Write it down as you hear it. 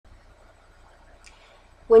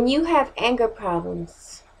When you have anger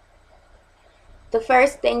problems, the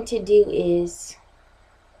first thing to do is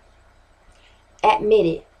admit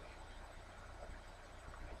it.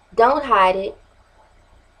 Don't hide it.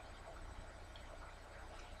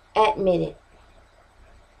 Admit it.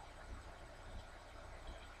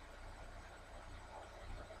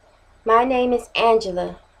 My name is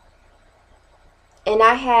Angela, and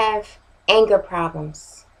I have anger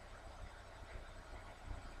problems.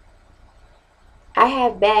 I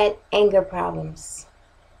have bad anger problems.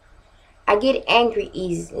 I get angry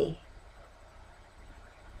easily.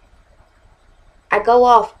 I go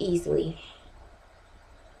off easily.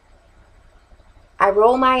 I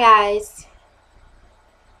roll my eyes.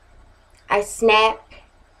 I snap.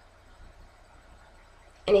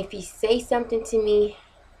 And if you say something to me,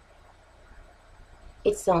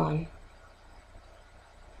 it's on.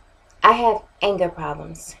 I have anger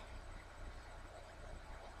problems.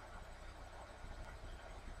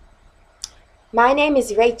 My name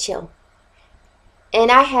is Rachel, and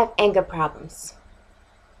I have anger problems.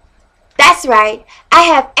 That's right, I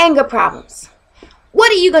have anger problems.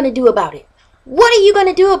 What are you going to do about it? What are you going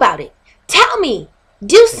to do about it? Tell me.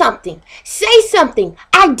 Do something. Say something.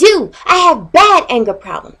 I do. I have bad anger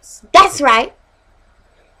problems. That's right.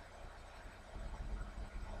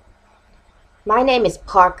 My name is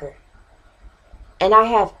Parker, and I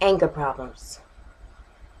have anger problems.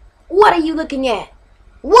 What are you looking at?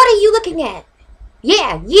 What are you looking at?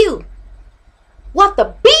 Yeah, you. What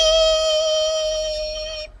the beep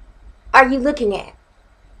are you looking at?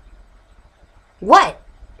 What?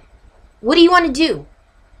 What do you want to do?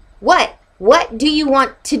 What? What do you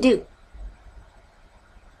want to do?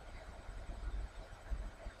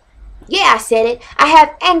 Yeah, I said it. I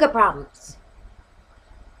have anger problems.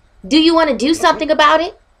 Do you want to do something about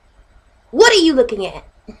it? What are you looking at?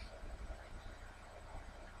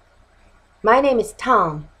 My name is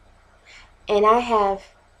Tom, and I have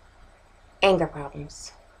anger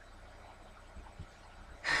problems.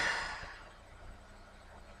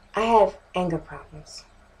 I have anger problems.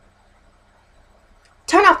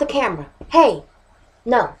 Turn off the camera. Hey,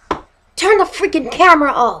 no. Turn the freaking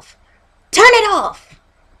camera off. Turn it off.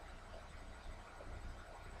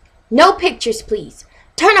 No pictures, please.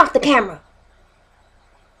 Turn off the camera.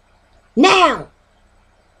 Now.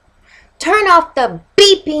 Turn off the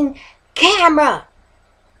beeping camera.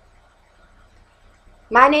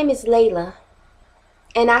 My name is Layla,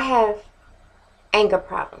 and I have anger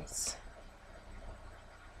problems.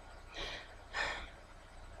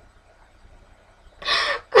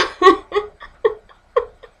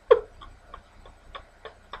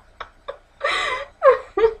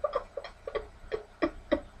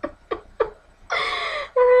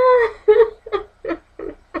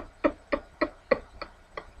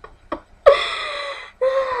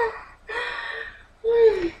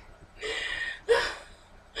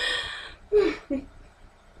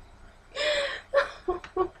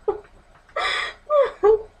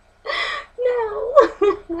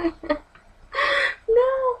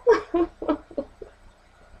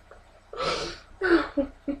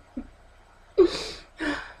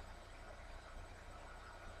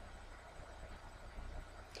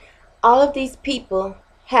 All of these people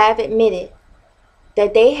have admitted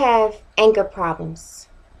that they have anger problems.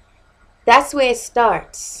 That's where it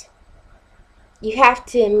starts. You have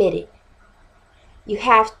to admit it. You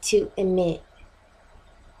have to admit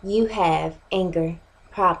you have anger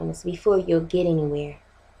problems before you'll get anywhere.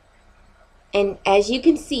 And as you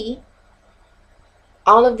can see,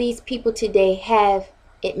 all of these people today have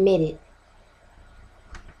admitted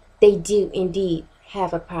they do indeed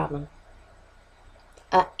have a problem.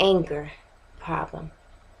 A anger problem.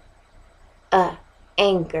 A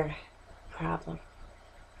anger problem.